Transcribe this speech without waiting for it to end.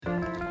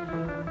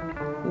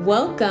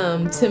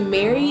Welcome to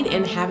Married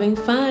and Having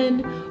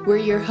Fun. We're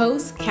your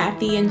hosts,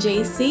 Kathy and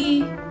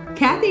JC.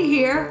 Kathy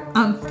here.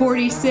 I'm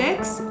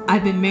 46.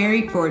 I've been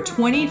married for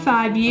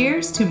 25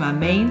 years to my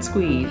main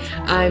squeeze.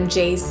 I'm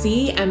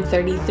JC. I'm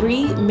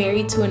 33,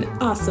 married to an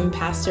awesome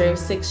pastor of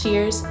 6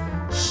 years.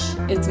 Shh,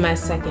 it's my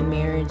second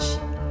marriage.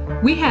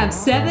 We have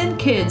 7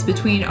 kids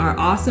between our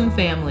awesome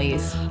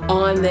families.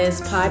 On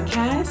this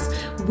podcast,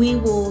 we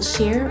will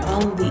share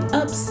all of the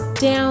ups,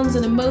 downs,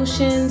 and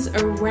emotions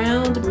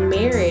around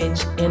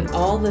marriage and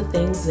all the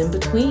things in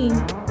between.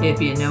 If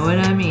you know what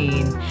I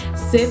mean.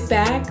 Sit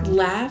back,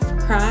 laugh,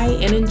 cry,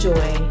 and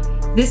enjoy.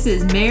 This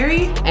is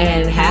Married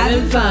and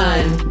Having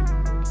Fun.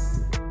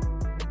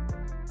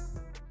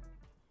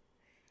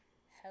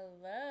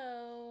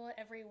 Hello,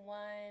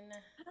 everyone.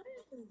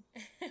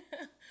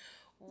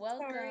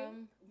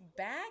 Welcome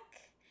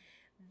back.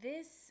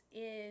 This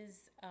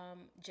is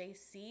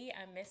JC.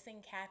 I'm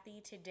missing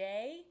Kathy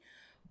today,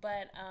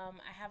 but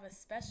I have a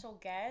special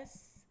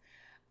guest.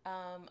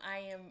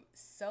 I am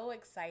so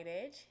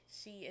excited.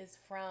 She is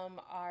from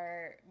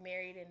our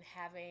Married and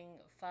Having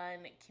Fun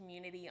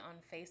community on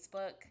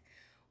Facebook.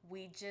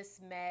 We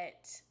just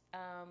met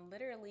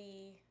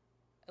literally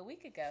a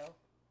week ago.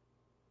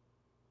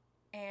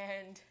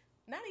 And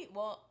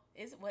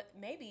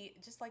maybe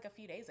just like a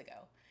few days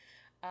ago.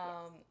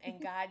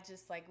 And God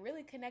just like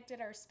really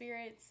connected our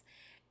spirits.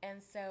 And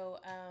so,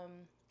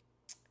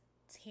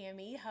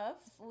 Tammy Huff,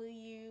 will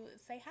you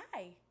say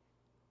hi?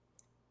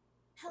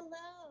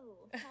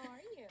 Hello, how are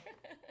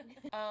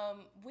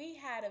you? We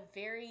had a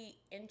very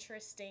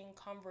interesting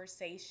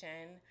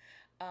conversation.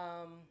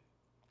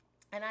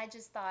 And I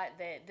just thought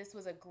that this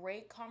was a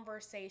great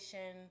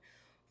conversation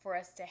for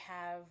us to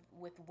have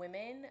with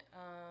women,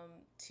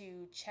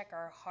 to check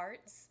our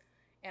hearts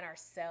and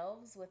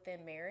ourselves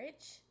within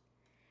marriage.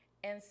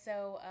 And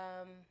so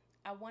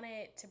I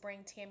wanted to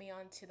bring Tammy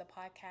onto the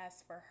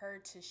podcast for her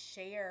to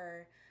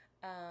share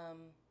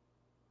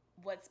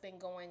what's been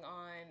going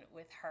on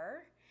with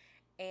her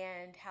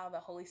and how the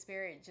Holy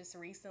Spirit just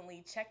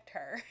recently checked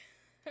her.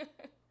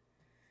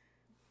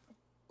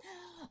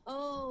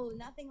 Oh,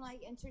 nothing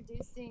like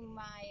introducing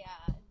my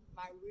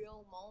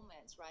real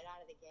moments right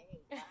out of the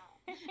gate. Wow.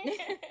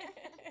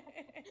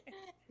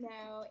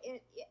 No,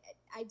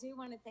 I do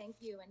want to thank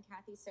you and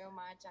Kathy so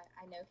much.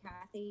 I know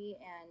Kathy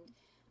and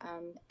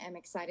am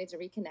excited to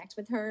reconnect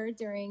with her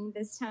during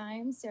this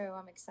time. So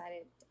I'm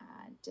excited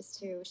just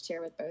to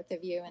share with both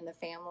of you and the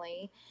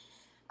family.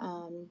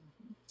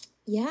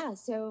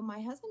 So my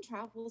husband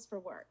travels for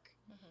work.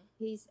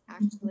 He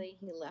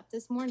left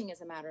this morning,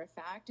 as a matter of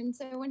fact. And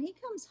so when he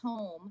comes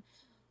home,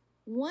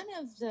 one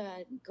of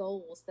the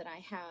goals that I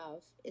have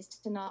is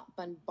to not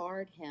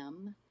bombard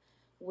him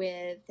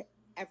with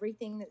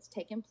everything that's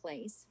taken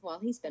place while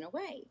he's been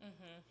away.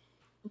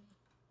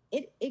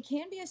 It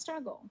can be a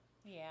struggle.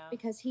 Yeah.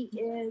 Because he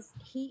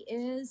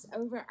is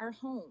over our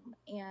home,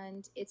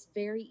 and it's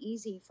very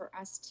easy for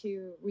us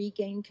to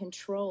regain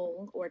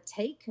control or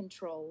take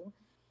control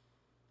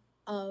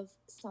of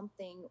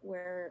something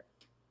where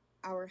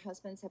our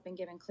husbands have been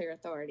given clear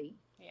authority.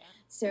 Yeah.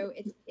 So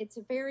it's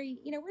a very,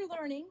 we're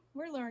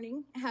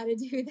learning how to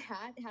do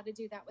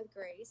that with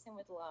grace and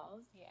with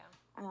love.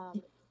 Yeah.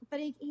 But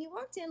he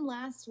walked in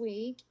last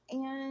week,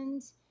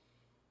 and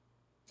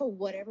for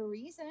whatever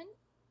reason,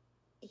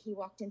 he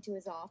walked into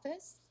his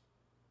office.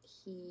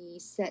 He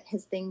set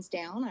his things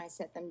down. I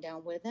set them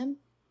down with him,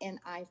 and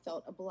I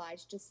felt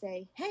obliged to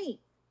say, "Hey,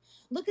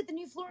 look at the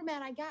new floor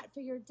mat I got for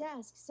your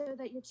desk so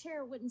that your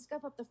chair wouldn't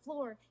scuff up the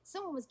floor.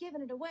 Someone was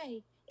giving it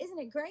away. Isn't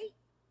it great?"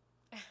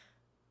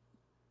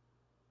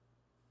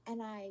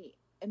 And I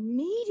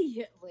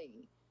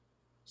immediately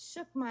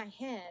shook my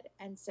head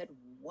and said,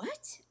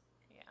 "What?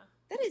 Yeah.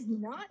 That is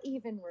not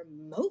even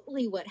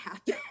remotely what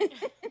happened."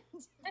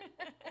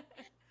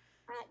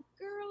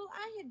 Girl,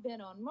 I had been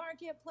on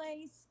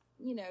Marketplace,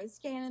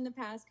 scanning the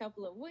past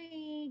couple of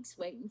weeks,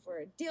 waiting for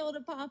a deal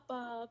to pop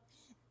up.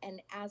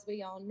 And as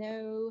we all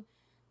know,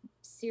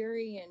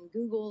 Siri and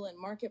Google and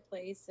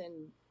Marketplace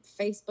and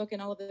Facebook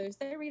and all of those,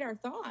 they read our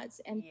thoughts.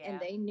 And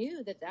they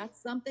knew that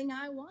that's something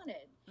I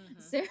wanted.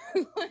 So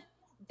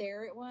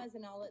there it was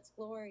in all its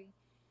glory.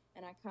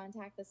 And I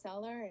contact the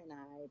seller and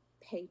I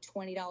pay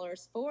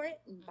 $20 for it.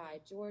 And by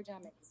George,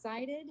 I'm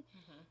excited.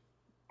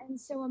 And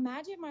so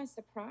imagine my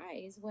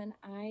surprise when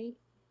I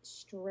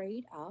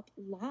straight up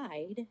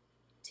lied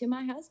to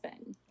my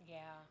husband.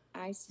 Yeah.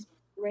 I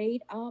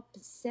straight up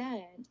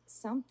said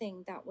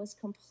something that was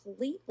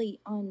completely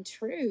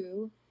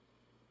untrue,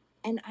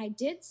 and I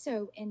did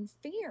so in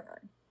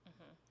fear.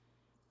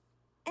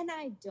 And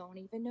I don't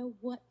even know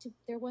what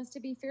there was to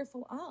be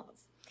fearful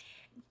of.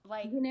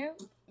 Like,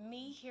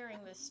 me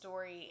hearing this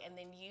story and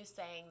then you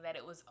saying that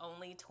it was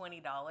only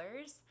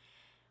 $20,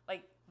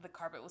 like the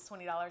carpet was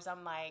 $20,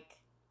 I'm like,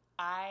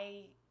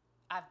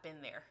 I've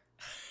been there.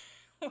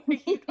 Where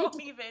you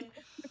don't even,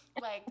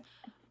 like,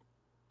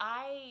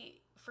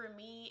 for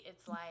me,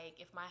 it's like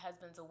if my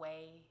husband's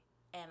away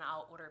and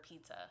I'll order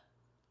pizza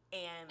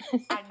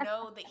and I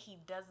know that he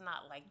does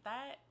not like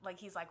that. Like,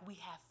 he's like, we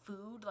have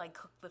food, like,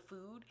 cook the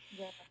food.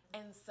 Yeah.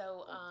 And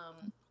so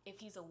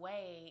he's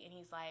away and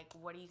he's like,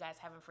 what are you guys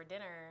having for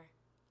dinner?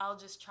 I'll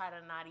just try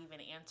to not even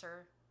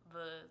answer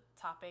the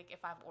topic if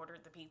I've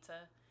ordered the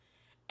pizza.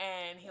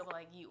 And he'll be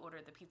like, you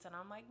ordered the pizza? And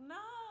I'm like,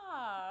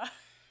 nah.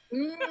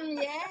 Yeah,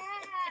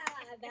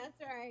 that's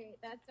right.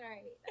 That's right. That's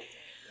right.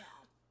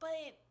 Yeah.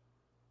 But,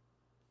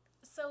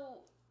 so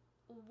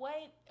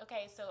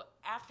so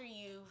after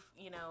you've,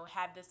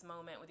 had this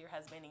moment with your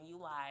husband and you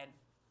lied,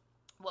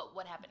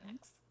 what happened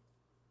next?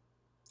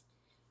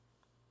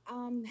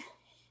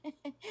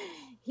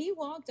 He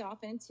walked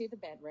off into the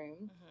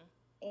bedroom.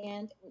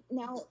 And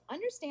now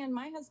understand,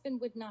 my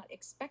husband would not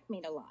expect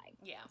me to lie.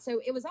 Yeah.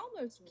 So it was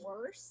almost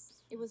worse.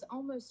 It was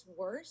almost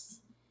worse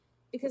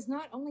because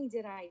not only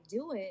did I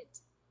do it,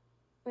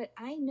 but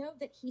I know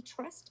that he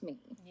trusts me.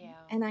 Yeah.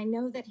 And I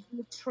know that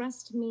he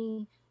trusts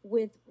me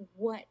with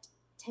what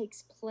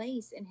takes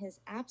place in his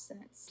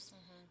absence.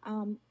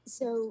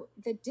 So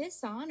the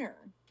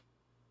dishonor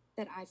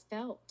that I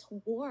felt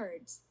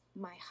towards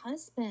my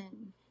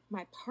husband,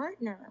 my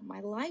partner, my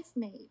life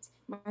mate,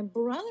 my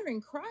brother in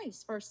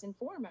Christ, first and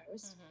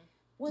foremost,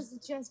 was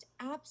just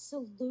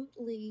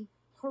absolutely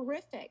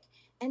horrific.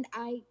 And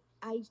I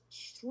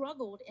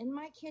struggled in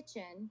my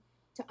kitchen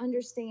to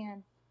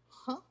understand,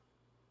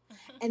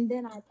 and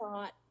then I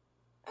thought,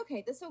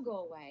 okay, this will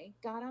go away.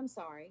 God, I'm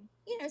sorry.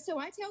 So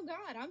I tell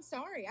God, I'm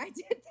sorry I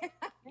did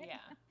that. Yeah.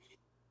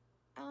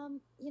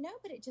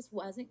 But it just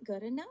wasn't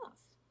good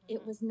enough.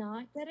 It was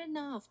not good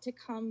enough to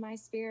calm my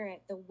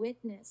spirit. The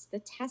witness, the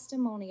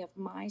testimony of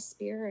my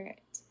spirit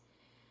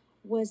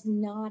was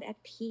not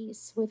at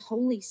peace with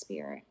Holy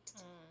Spirit.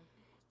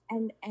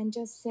 And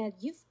just said,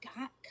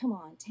 come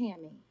on,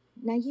 Tammy,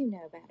 now you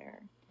know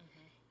better.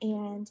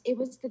 And it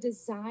was the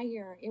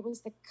desire, it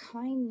was the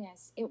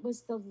kindness, it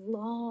was the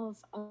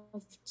love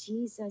of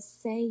Jesus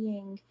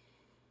saying,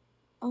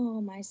 oh,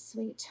 my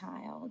sweet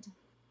child,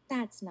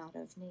 that's not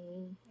of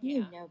me. Yeah.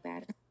 You know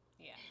better.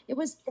 Yeah. It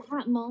was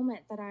that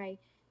moment that I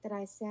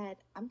said,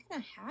 I'm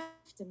going to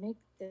have to make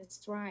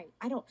this right.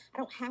 I don't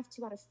have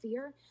to out of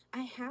fear.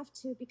 I have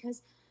to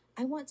because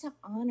I want to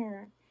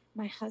honor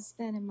my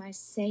husband and my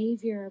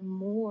Savior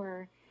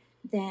more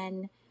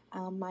than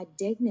my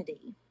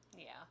dignity.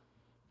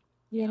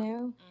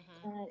 Yeah.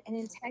 And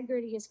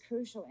integrity is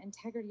crucial.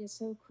 Integrity is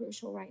so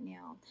crucial right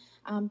now.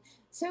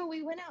 So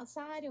we went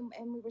outside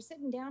and we were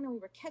sitting down and we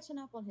were catching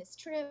up on his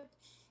trip.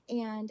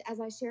 And as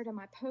I shared in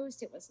my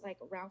post, it was like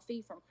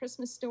Ralphie from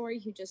Christmas Story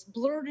who just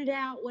blurted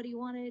out what he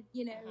wanted,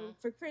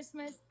 for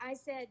Christmas. I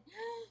said,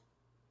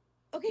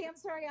 okay, I'm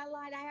sorry, I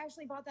lied. I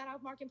actually bought that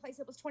off Marketplace.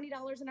 It was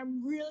 $20, and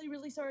I'm really,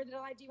 really sorry that I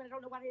lied to you, and I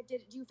don't know why I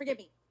did it. Do you forgive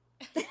me?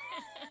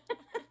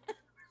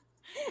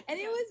 And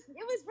it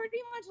was pretty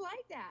much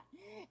like that.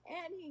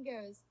 And he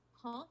goes,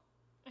 huh?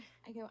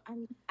 I go,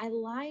 I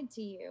lied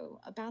to you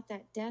about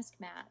that desk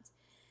mat,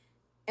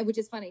 which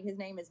is funny. His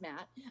name is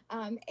Matt.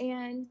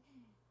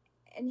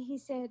 And he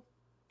said,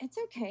 it's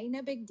okay,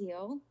 no big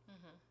deal.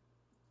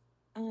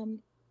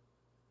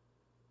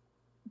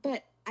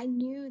 But I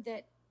knew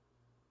that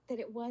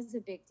it was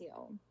a big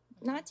deal,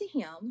 not to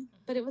him,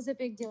 but it was a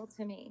big deal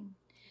to me.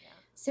 Yeah.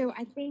 So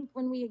I think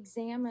when we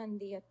examine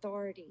the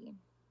authority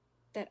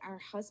that our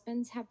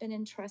husbands have been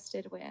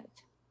entrusted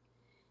with,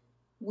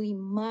 we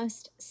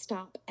must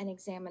stop and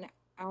examine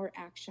our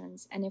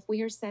actions. And if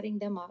we are setting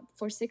them up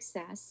for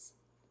success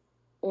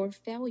or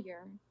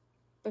failure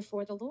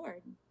before the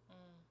Lord.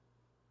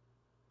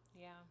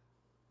 Yeah.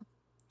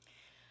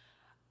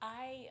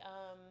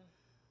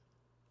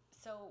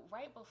 So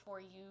right before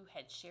you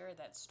had shared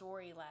that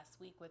story last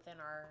week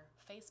within our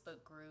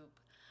Facebook group,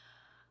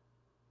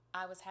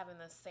 I was having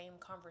the same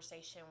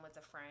conversation with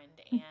a friend,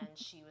 and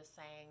she was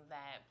saying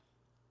that,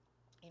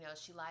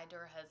 she lied to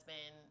her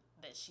husband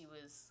that she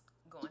was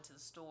going to the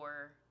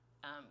store.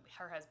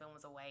 Her husband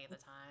was away at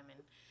the time,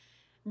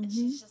 and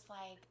she's just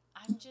like,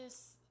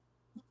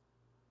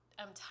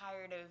 I'm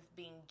tired of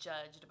being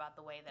judged about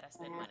the way that I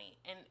spend money.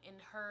 And in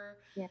her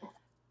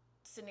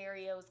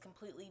scenario is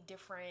completely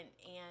different.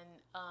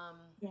 And,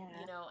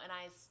 and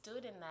I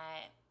stood in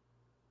that,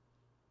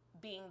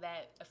 being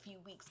that a few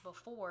weeks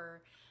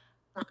before,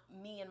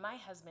 me and my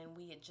husband,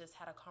 we had just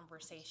had a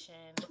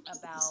conversation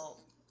about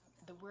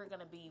that we're going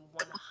to be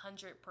 100%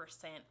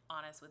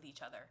 honest with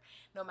each other.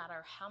 No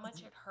matter how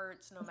much it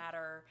hurts, no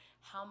matter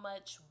how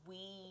much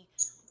we,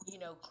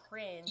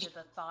 cringe at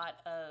the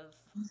thought of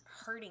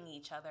hurting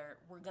each other,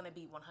 we're going to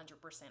be 100%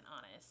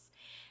 honest.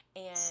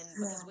 And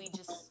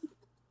because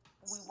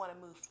we want to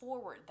move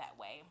forward that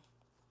way.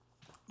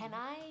 And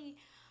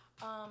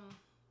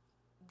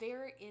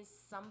there is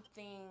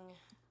something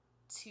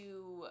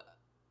to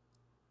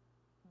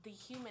the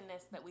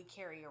humanness that we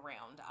carry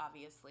around,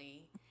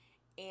 obviously,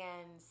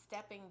 and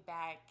stepping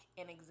back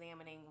and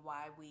examining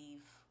why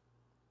we've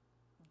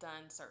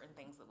done certain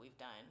things that we've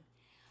done.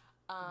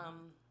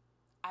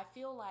 I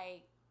feel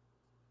like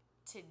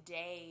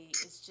today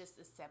is just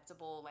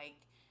acceptable. Like,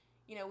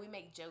 we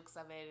make jokes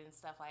of it and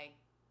stuff, like,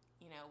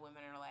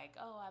 women are like,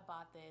 oh, I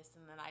bought this,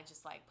 and then I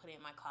just like put it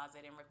in my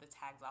closet and rip the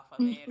tags off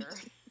of it, or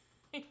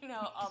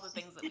all the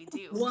things that we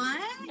do.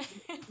 What?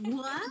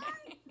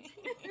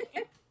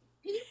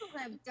 People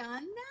have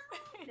done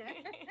that.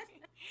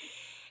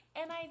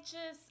 And I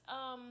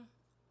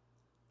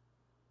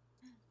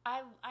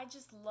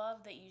just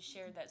love that you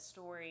shared that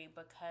story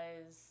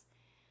because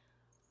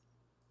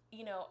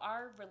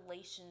our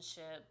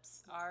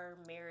relationships, our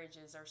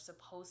marriages are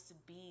supposed to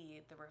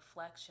be the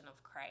reflection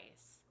of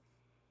Christ.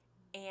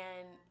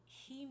 And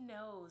he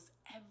knows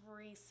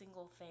every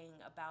single thing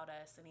about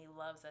us and he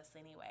loves us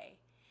anyway.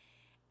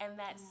 And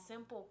that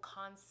simple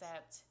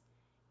concept,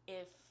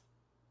 if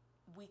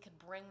we could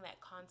bring that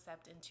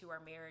concept into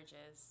our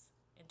marriages,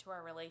 into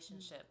our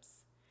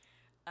relationships,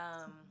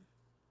 I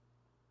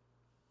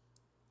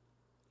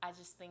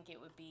just think it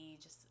would be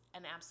just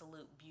an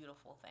absolute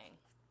beautiful thing.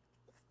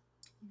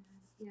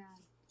 Yeah.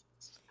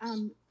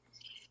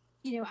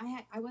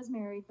 I was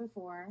married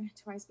before,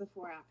 twice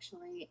before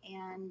actually,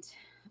 and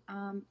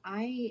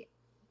I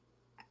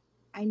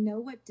know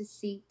what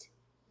deceit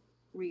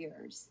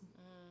rears.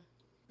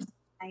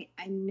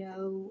 I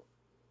know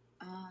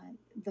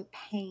the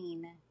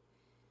pain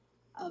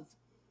of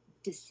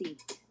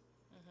deceit.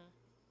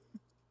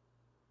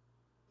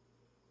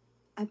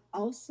 I've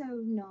also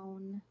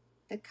known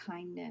the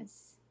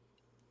kindness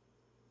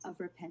of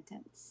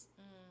repentance.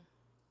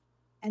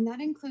 And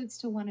that includes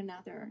to one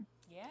another.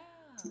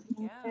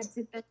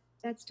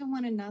 That's to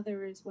one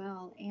another as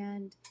well.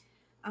 And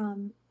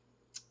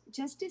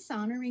just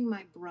dishonoring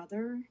my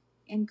brother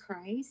in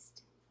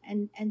Christ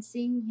and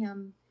seeing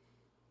him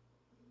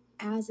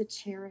as a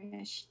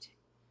cherished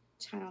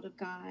child of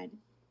God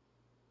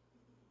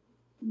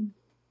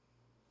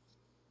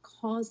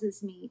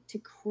causes me to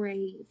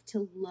crave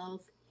to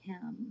love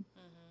him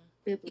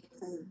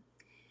biblically.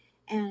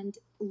 And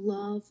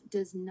love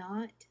does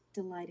not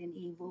delight in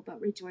evil,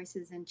 but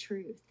rejoices in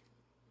truth.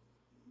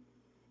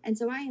 And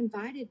so I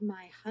invited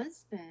my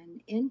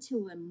husband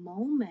into a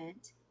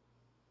moment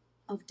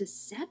of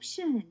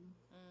deception.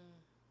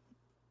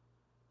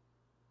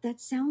 That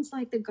sounds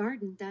like the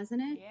garden, doesn't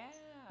it? Yeah.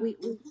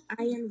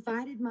 I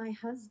invited my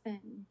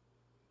husband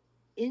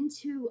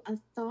into a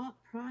thought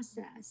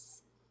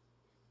process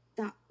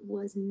that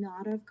was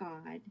not of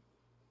God,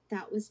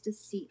 that was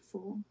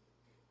deceitful,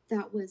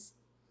 that was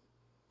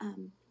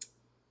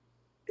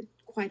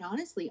quite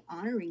honestly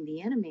honoring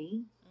the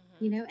enemy,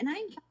 and I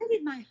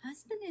invited my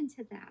husband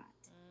into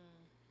that.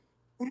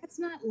 That's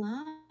not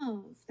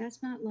love.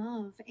 That's not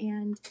love.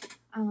 And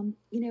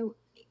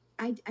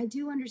I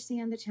do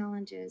understand the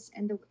challenges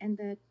and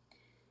the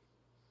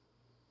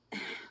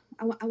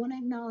I want to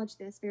acknowledge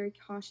this very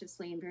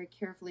cautiously and very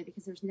carefully,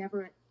 because there's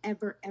never,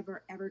 ever,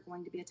 ever, ever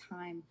going to be a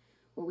time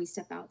where we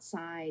step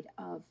outside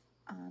of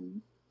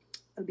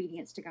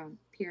obedience to God,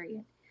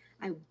 period.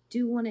 I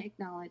do want to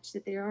acknowledge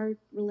that there are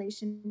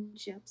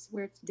relationships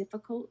where it's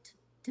difficult,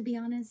 to be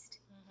honest.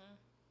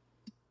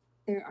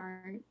 There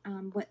are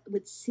what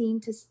would seem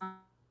to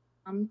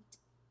some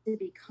to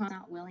be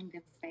not willing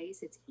to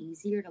face. It's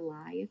easier to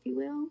lie, if you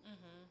will.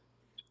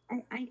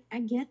 I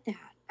get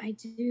that. I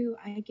do.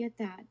 I get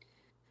that.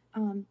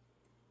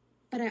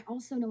 But I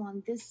also know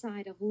on this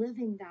side of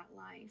living that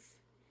life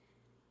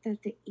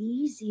that the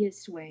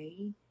easiest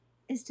way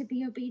is to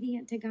be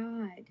obedient to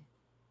God.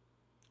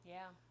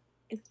 Yeah.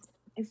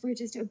 If we're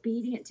just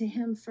obedient to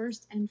him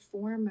first and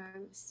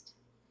foremost,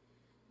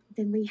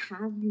 then we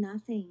have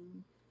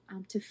nothing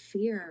to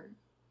fear.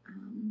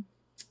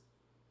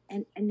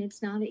 And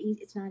it's not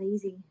easy. It's not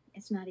easy.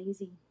 It's not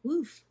easy.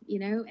 Woof,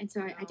 And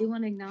so I do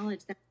want to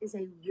acknowledge that is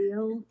a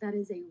real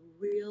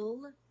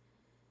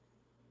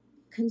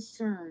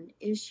concern,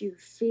 issue,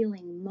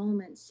 feeling,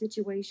 moment,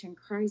 situation,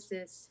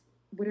 crisis,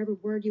 whatever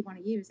word you want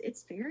to use.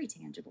 It's very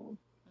tangible.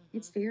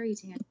 It's very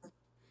tangible.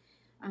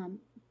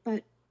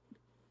 But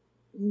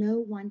no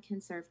one can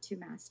serve two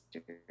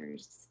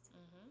masters.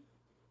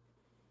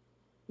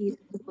 Either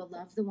he will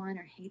love the one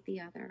or hate the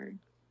other,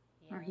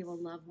 or he will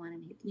love one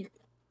and hate.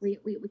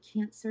 We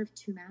can't serve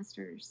two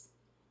masters.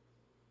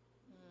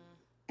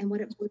 And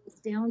what it boils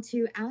down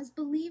to, as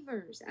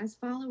believers, as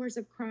followers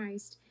of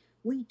Christ,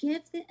 we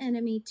give the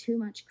enemy too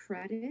much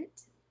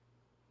credit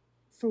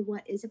for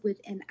what is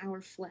within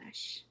our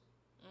flesh.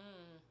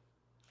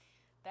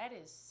 That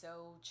is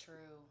so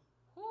true.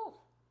 Whew.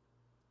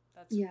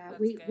 That's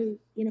good.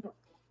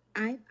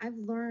 I've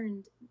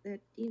learned that,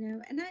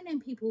 and I know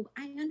people,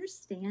 I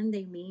understand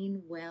they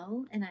mean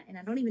well, and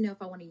I don't even know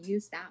if I want to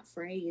use that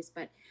phrase,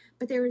 but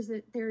there is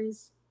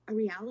a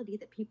reality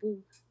that people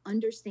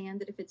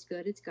understand that if it's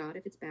good, it's God,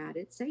 if it's bad,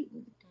 it's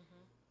Satan.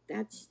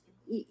 That's,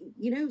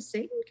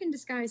 Satan can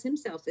disguise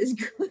himself as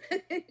good.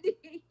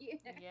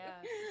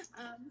 Yeah.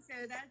 So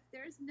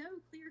there's no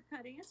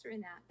clear-cut answer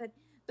in that,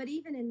 but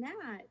even in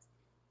that,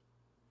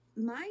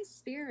 my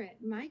spirit,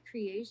 my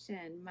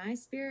creation, my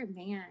spirit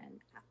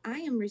man, I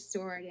am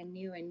restored and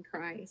new in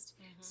Christ.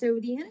 So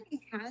the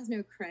enemy has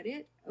no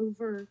credit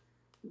over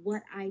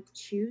what I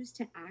choose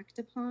to act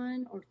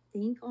upon or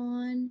think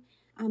on.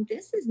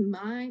 This is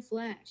my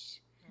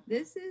flesh.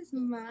 This is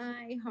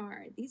my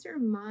heart. These are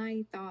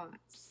my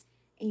thoughts.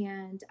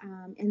 And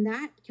in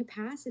that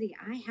capacity,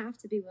 I have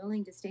to be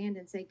willing to stand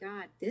and say,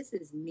 God, this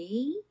is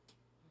me.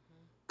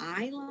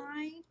 I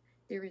lied.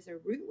 There is a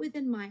root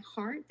within my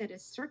heart that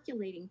is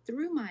circulating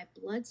through my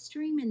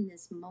bloodstream in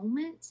this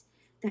moment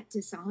that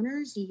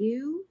dishonors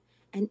you.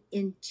 And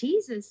in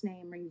Jesus'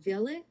 name,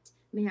 reveal it.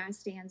 May I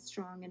stand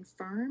strong and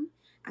firm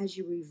as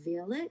you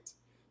reveal it.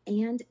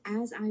 And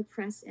as I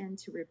press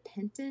into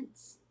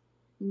repentance,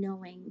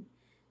 knowing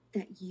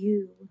that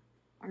you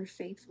are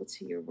faithful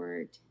to your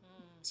word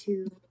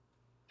to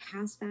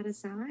cast that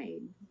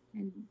aside.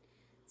 And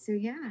so,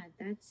 yeah,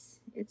 it's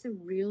a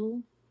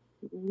real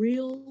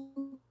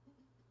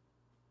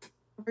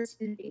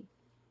opportunity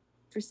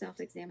for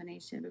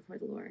self-examination before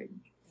the Lord.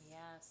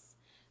 Yes.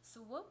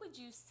 So what would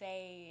you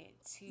say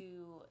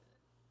to,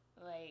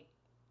 like,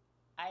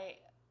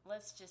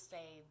 let's just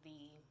say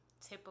the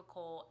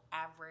typical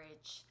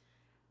average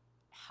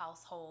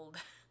household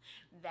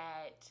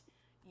that,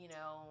 you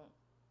know,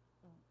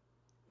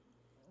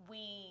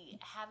 we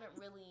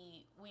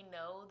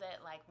know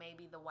that, like,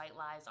 maybe the white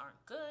lies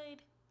aren't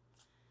good,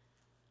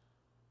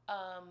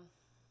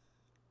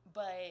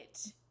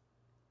 but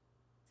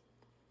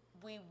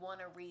we want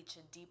to reach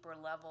a deeper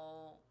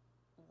level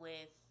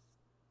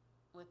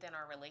within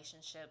our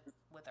relationship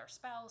with our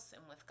spouse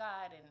and with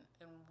God,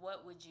 and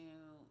what would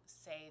you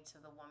say to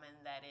the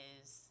woman that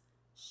is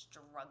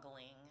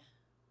struggling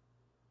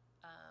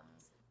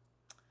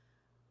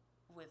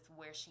with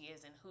where she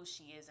is and who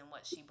she is and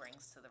what she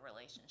brings to the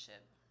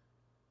relationship?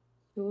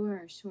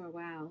 Sure.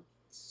 Wow.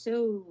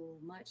 So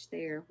much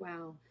there.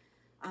 Wow.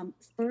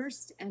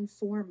 First and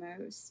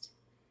foremost,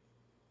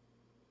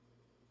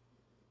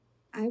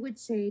 I would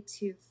say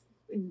to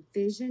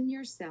envision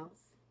yourself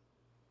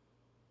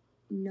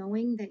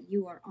knowing that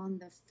you are on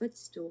the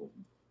footstool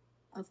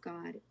of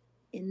God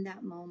in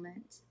that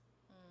moment.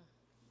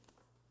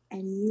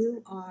 And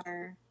you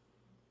are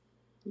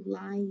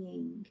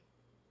lying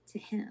to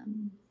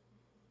Him.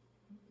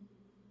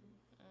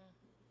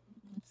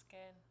 That's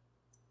good.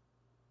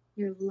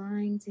 You're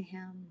lying to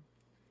Him.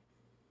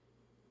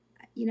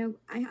 You know,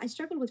 I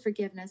struggled with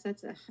forgiveness.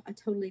 That's a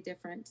totally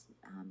different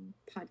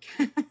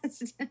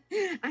podcast.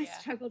 I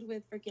struggled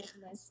with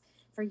forgiveness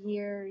for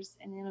years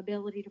and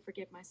inability to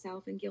forgive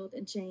myself and guilt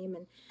and shame.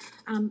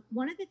 And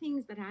one of the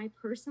things that I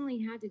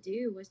personally had to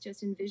do was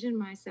just envision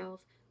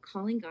myself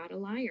calling God a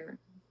liar.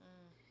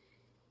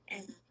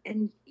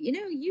 And you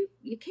know,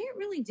 you can't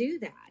really do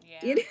that.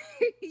 Yeah. You know,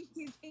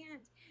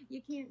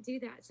 you can't do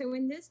that. So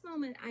in this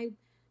moment,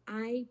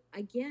 I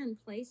again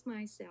place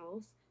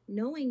myself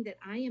knowing that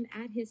I am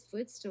at His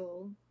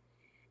footstool,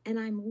 and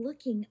I'm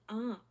looking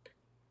up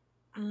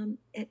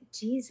at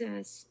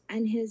Jesus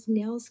and His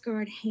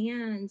nail-scarred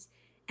hands,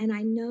 and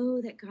I know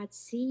that God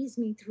sees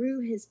me through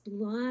His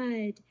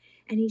blood,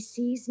 and He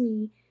sees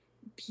me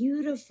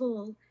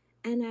beautiful,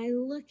 and I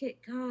look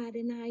at God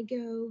and I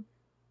go,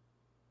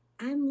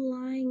 I'm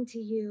lying to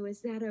you.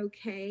 Is that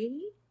okay?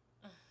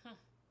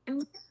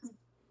 And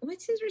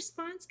what's His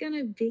response going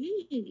to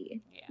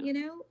be? Yeah. You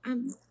know,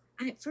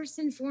 first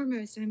and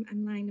foremost,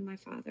 I'm lying to my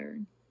Father.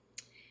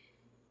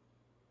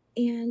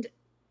 And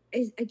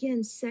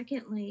again,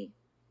 secondly,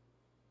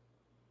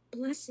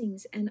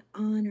 blessings and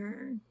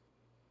honor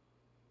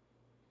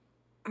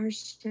are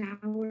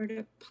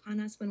showered upon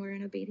us when we're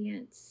in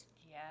obedience.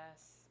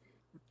 Yes.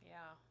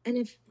 Yeah. And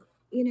if,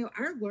 you know,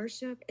 our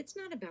worship, it's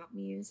not about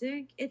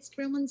music. It's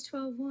Romans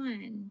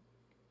 12:1.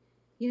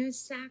 You know,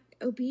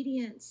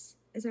 obedience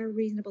is our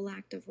reasonable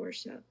act of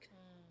worship.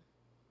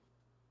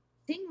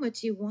 Sing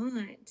what you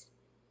want,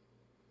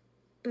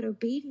 but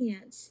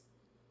obedience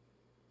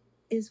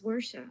is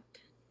worship.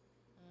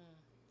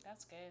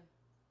 That's good.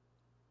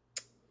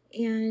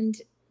 And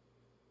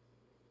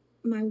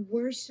my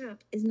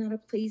worship is not a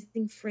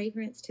pleasing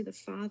fragrance to the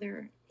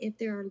Father if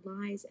there are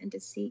lies and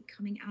deceit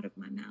coming out of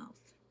my mouth.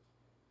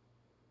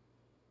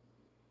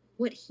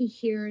 What He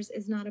hears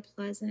is not a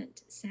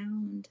pleasant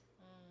sound.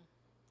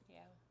 Yeah.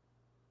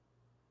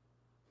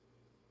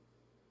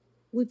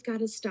 We've got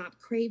to stop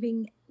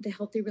craving the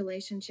healthy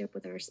relationship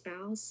with our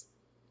spouse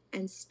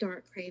and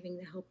start craving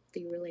the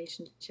healthy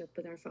relationship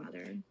with our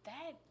Father.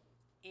 That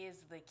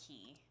is the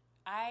key.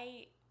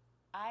 I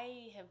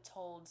have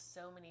told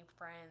so many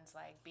friends,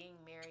 like, being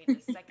married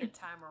the second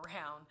time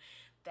around,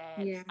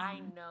 that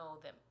I know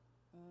that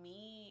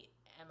me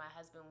and my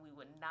husband, we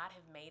would not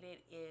have made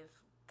it if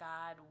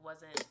God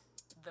wasn't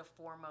the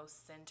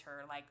foremost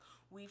center. Like,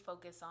 we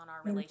focus on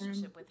our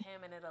relationship with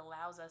Him, and it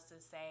allows us to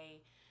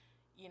say,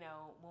 you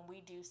know, when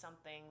we do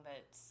something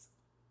that's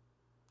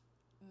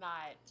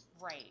not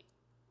right,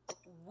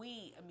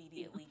 we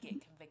immediately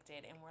get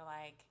convicted, and we're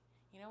like,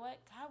 you know what?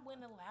 God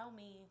wouldn't allow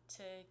me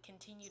to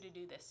continue to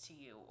do this to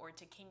you, or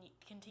to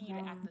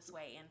continue to act this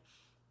way. And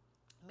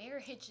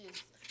marriage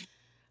is,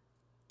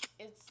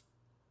 it's,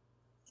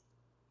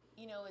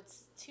 you know,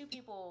 it's two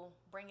people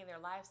bringing their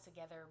lives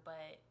together,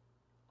 but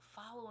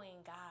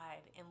following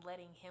God and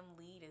letting Him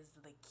lead is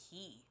the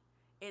key.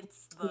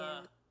 It's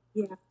the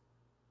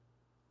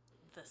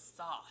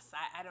sauce.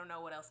 I don't know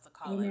what else to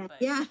call it, but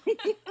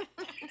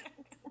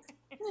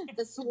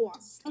the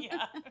sauce.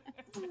 Yeah.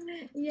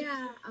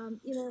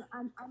 You know,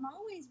 I'm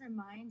always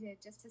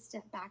reminded, just to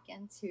step back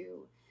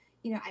into,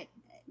 you know,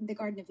 the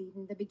Garden of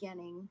Eden, the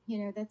beginning.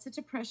 That's such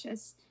a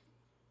precious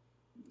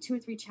 2 or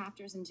 3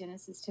 chapters in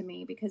Genesis to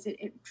me, because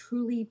it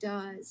truly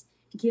does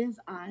give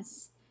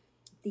us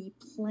the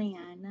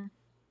plan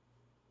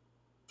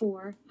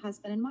for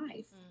husband and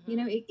wife.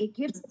 It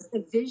gives us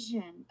the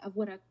vision of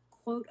what a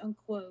quote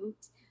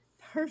unquote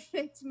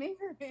perfect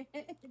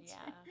marriage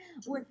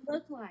would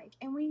look like.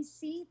 And we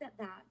see that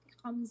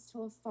comes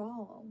to a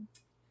fall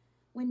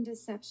when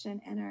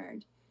deception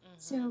entered.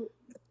 So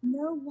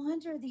no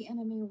wonder the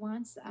enemy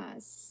wants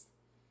us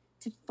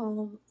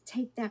to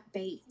take that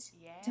bait,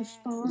 to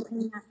fall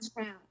in that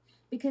trap,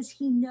 because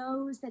he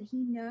knows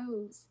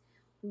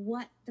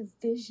what the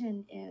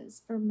vision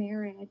is for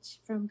marriage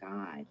from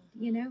God.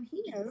 He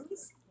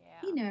knows.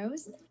 He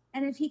knows.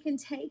 And if he can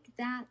take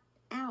that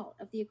out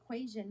of the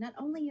equation, not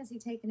only has he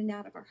taken it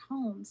out of our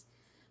homes,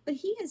 but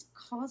he has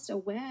caused a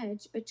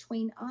wedge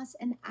between us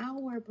and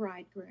our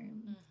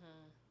bridegroom,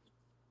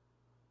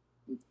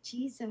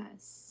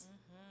 Jesus.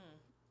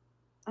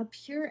 A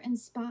pure and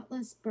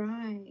spotless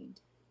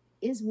bride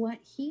is what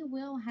he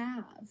will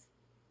have,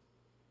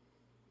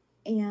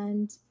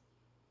 and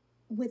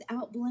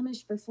without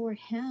blemish before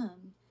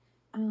him.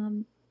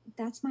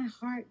 That's my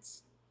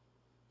heart's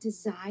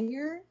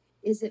desire.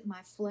 Is it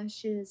my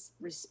flesh's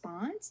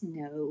response?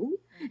 No.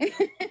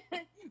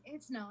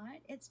 It's not.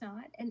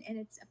 And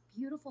it's a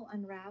beautiful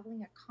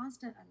unraveling, a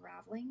constant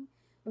unraveling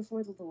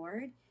before the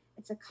Lord.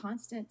 It's a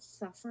constant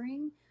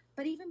suffering.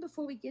 But even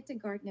before we get to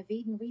Garden of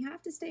Eden, we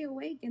have to stay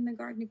awake in the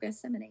Garden of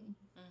Gethsemane.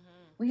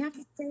 We have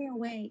to stay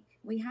awake.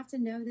 We have to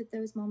know that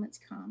those moments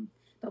come.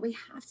 But we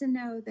have to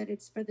know that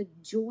it's for the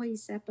joy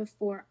set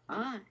before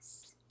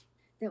us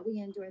that we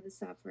endure the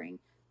suffering,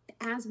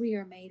 as we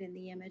are made in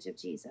the image of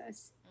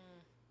Jesus.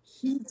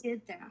 He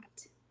did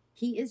that.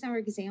 He is our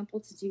example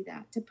to do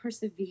that, to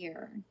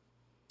persevere,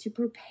 to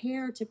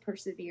prepare to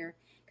persevere.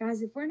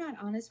 Guys, if we're not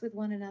honest with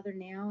one another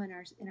now in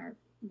our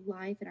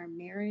life, in our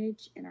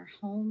marriage, in our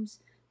homes,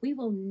 we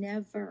will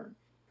never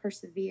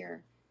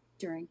persevere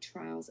during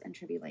trials and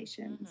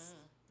tribulations.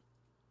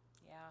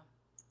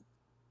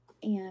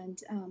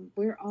 And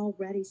we're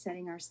already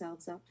setting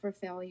ourselves up for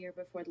failure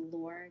before the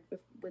Lord,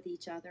 with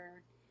each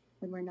other,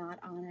 when we're not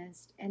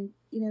honest. And,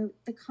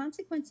 the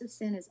consequence of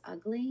sin is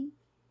ugly,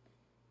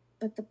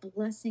 but the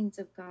blessings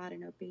of God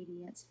and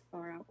obedience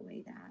far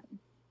outweigh that.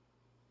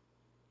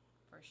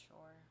 For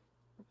sure.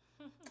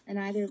 And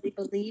either we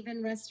believe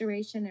in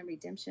restoration and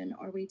redemption,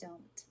 or we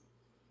don't.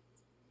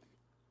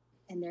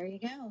 And there you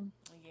go.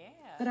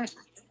 Yeah. But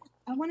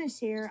I want to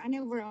share, I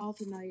know we're all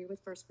familiar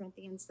with 1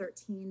 Corinthians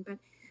 13, but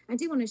I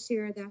do want to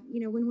share that,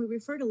 when we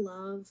refer to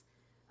love,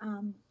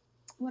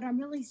 what I'm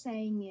really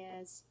saying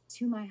is,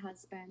 to my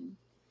husband,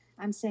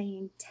 I'm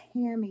saying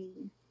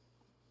Tammy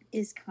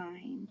is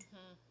kind.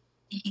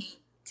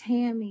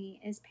 Tammy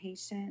is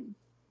patient.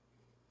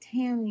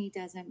 Tammy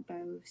doesn't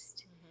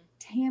boast.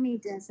 Tammy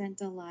doesn't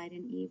delight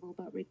in evil,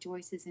 but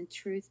rejoices in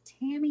truth.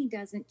 Tammy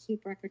doesn't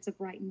keep records of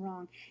right and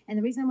wrong. And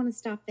the reason I want to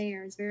stop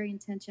there is very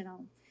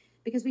intentional,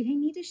 because we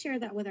need to share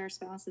that with our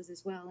spouses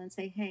as well, and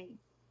say, hey,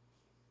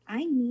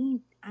 I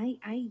need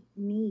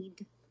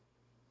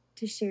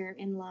to share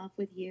in love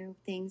with you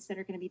things that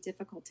are going to be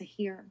difficult to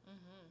hear.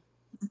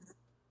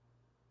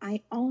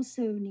 I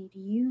also need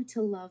you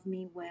to love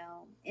me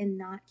well in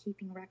not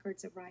keeping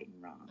records of right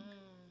and wrong.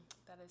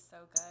 That is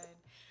so good.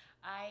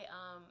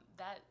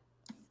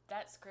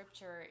 That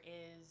scripture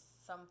is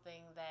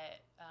something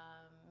that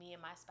me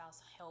and my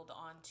spouse held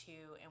on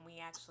to, and we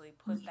actually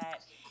put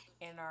that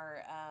in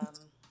our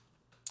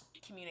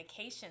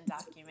communication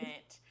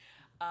document.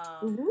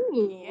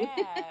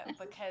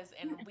 Because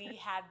we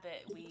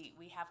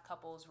have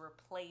couples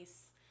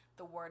replace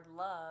the word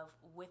love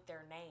with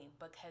their name,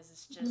 because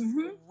it's just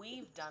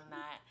we've done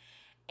that.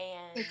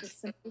 And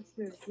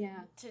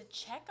to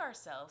check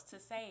ourselves, to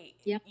say,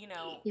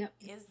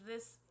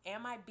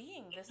 am I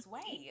being this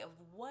way of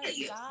what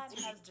God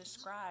has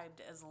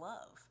described as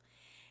love?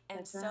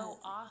 And so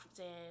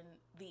often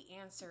the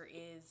answer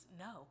is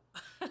no.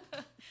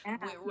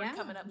 We're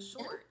coming up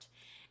short.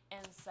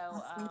 And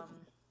so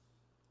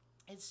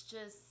it's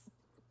just,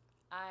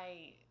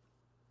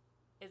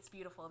 it's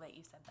beautiful that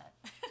you said that.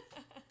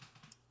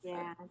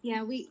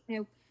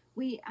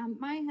 We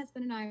my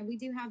husband and I, we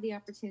do have the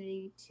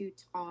opportunity to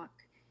talk,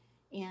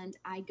 and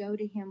I go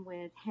to him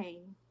with, hey,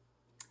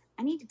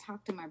 I need to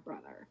talk to my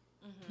brother,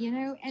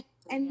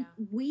 and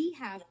we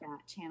have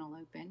that channel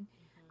open.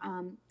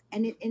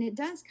 And it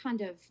does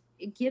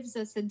it gives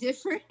us a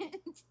different,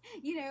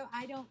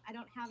 I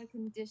don't have a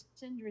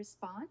conditioned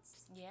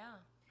response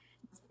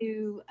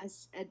to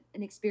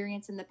an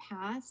experience in the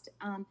past.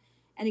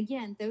 And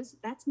again,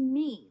 that's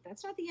me.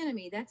 That's not the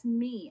enemy. That's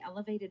me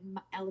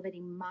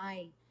elevating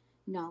my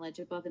knowledge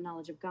above the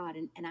knowledge of God.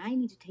 And I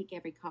need to take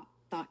every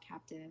thought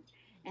captive.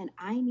 And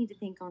I need to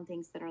think on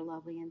things that are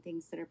lovely and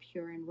things that are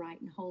pure and right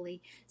and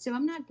holy. So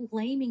I'm not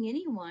blaming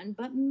anyone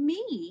but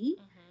me,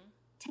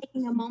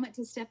 taking a moment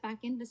to step back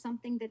into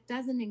something that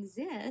doesn't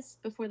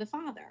exist before the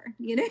Father,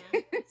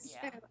 So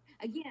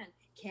again,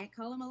 can't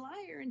call him a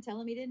liar and tell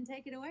him he didn't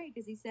take it away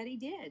because he said he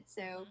did.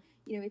 So,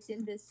 it's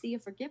in this sea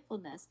of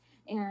forgetfulness.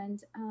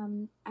 And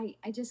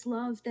I just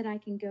love that I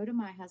can go to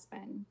my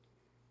husband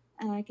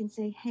and I can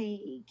say,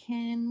 hey,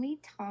 can we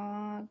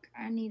talk?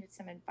 I needed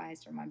some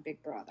advice from my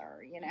big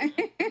brother, Yeah.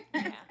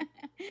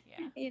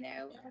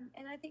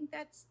 And I think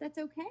that's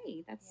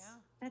okay.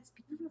 That's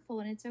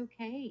beautiful, and it's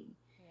okay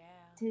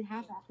to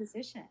have that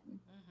position.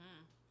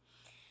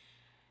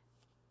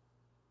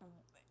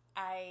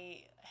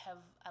 I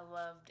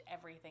loved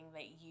everything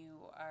that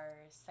you are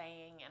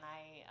saying, and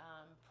I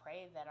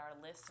pray that our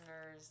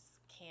listeners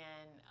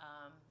can,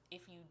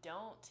 if you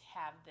don't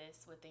have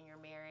this within your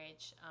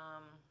marriage,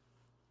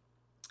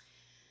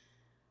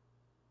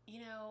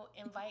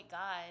 invite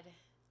God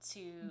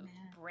to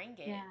bring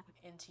it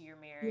into your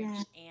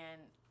marriage.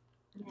 And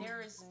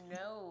there is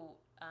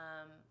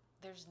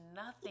there's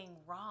nothing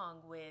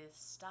wrong with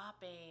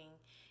stopping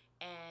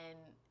and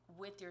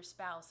with your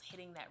spouse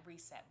hitting that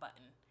reset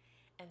button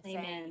and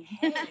saying,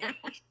 hey,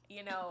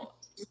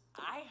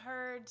 I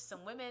heard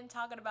some women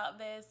talking about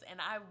this, and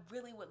I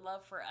really would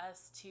love for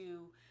us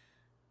to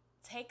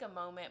take a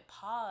moment,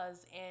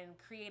 pause, and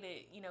create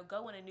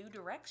go in a new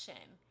direction.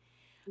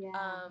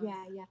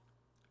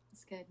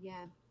 That's good.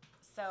 Yeah.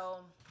 So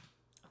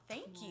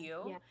thank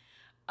you. Yeah.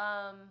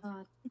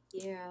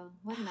 Thank you.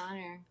 What an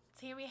honor.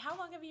 Tammy, how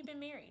long have you been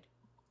married?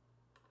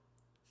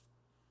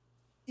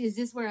 Is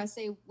this where I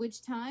say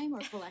which time or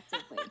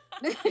collectively?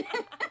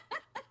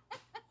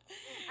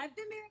 I've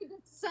been married to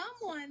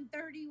someone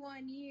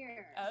 31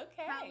 years.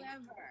 Okay.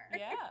 However.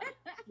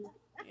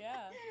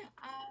 Yeah.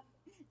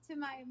 To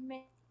my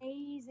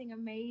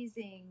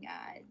amazing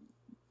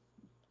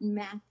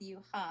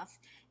Matthew Huff,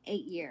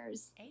 8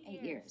 years.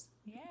 8 years.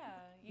 Yeah.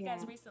 You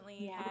guys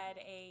recently had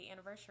a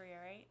anniversary,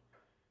 right?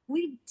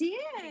 We did.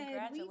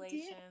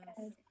 Congratulations.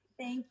 We did.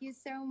 Thank you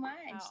so much.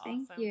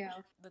 Thank Awesome. you.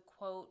 The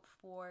quote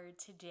for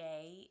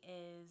today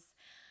is,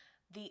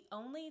 the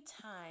only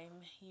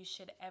time you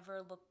should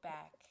ever look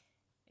back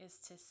is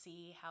to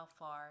see how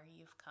far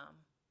you've come.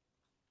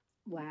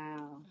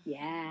 Wow.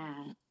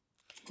 Yeah.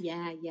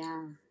 Yeah.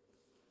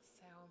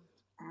 So.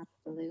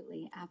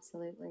 Absolutely.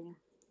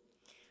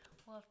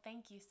 Well,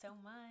 thank you so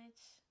much.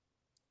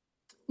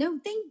 No,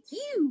 thank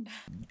you.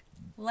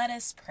 Let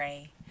us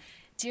pray.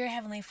 Dear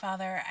Heavenly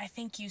Father, I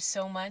thank you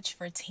so much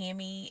for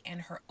Tammy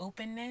and her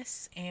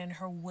openness and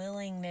her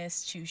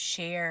willingness to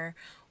share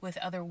with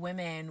other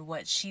women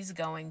what she's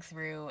going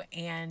through,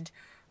 and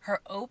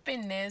her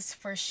openness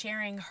for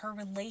sharing her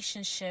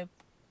relationship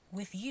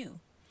with you.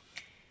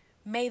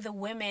 May the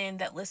women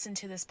that listen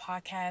to this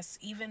podcast,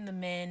 even the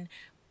men,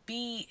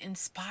 be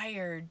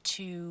inspired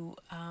to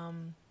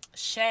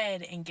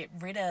shed and get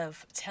rid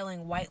of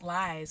telling white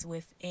lies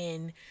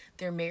within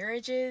their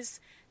marriages,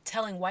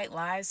 telling white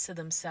lies to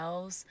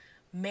themselves.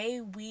 May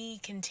we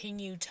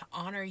continue to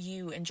honor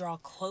you and draw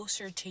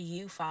closer to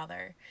you,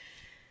 Father.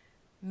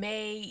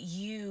 May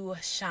you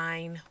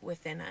shine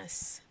within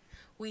us.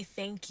 We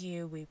thank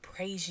you. We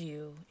praise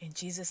you. In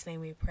Jesus'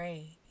 name we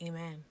pray.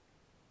 Amen.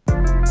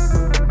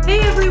 Hey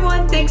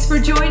everyone, thanks for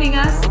joining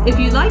us. If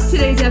you liked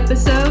today's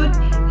episode,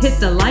 hit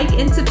the like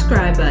and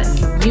subscribe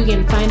button. You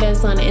can find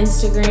us on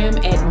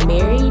Instagram at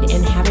Married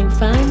and Having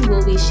Fun.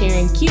 We'll be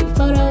sharing cute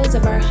photos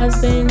of our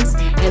husbands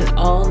and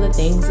all the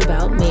things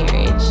about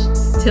marriage.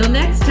 Till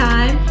next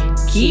time,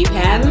 keep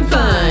having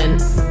fun.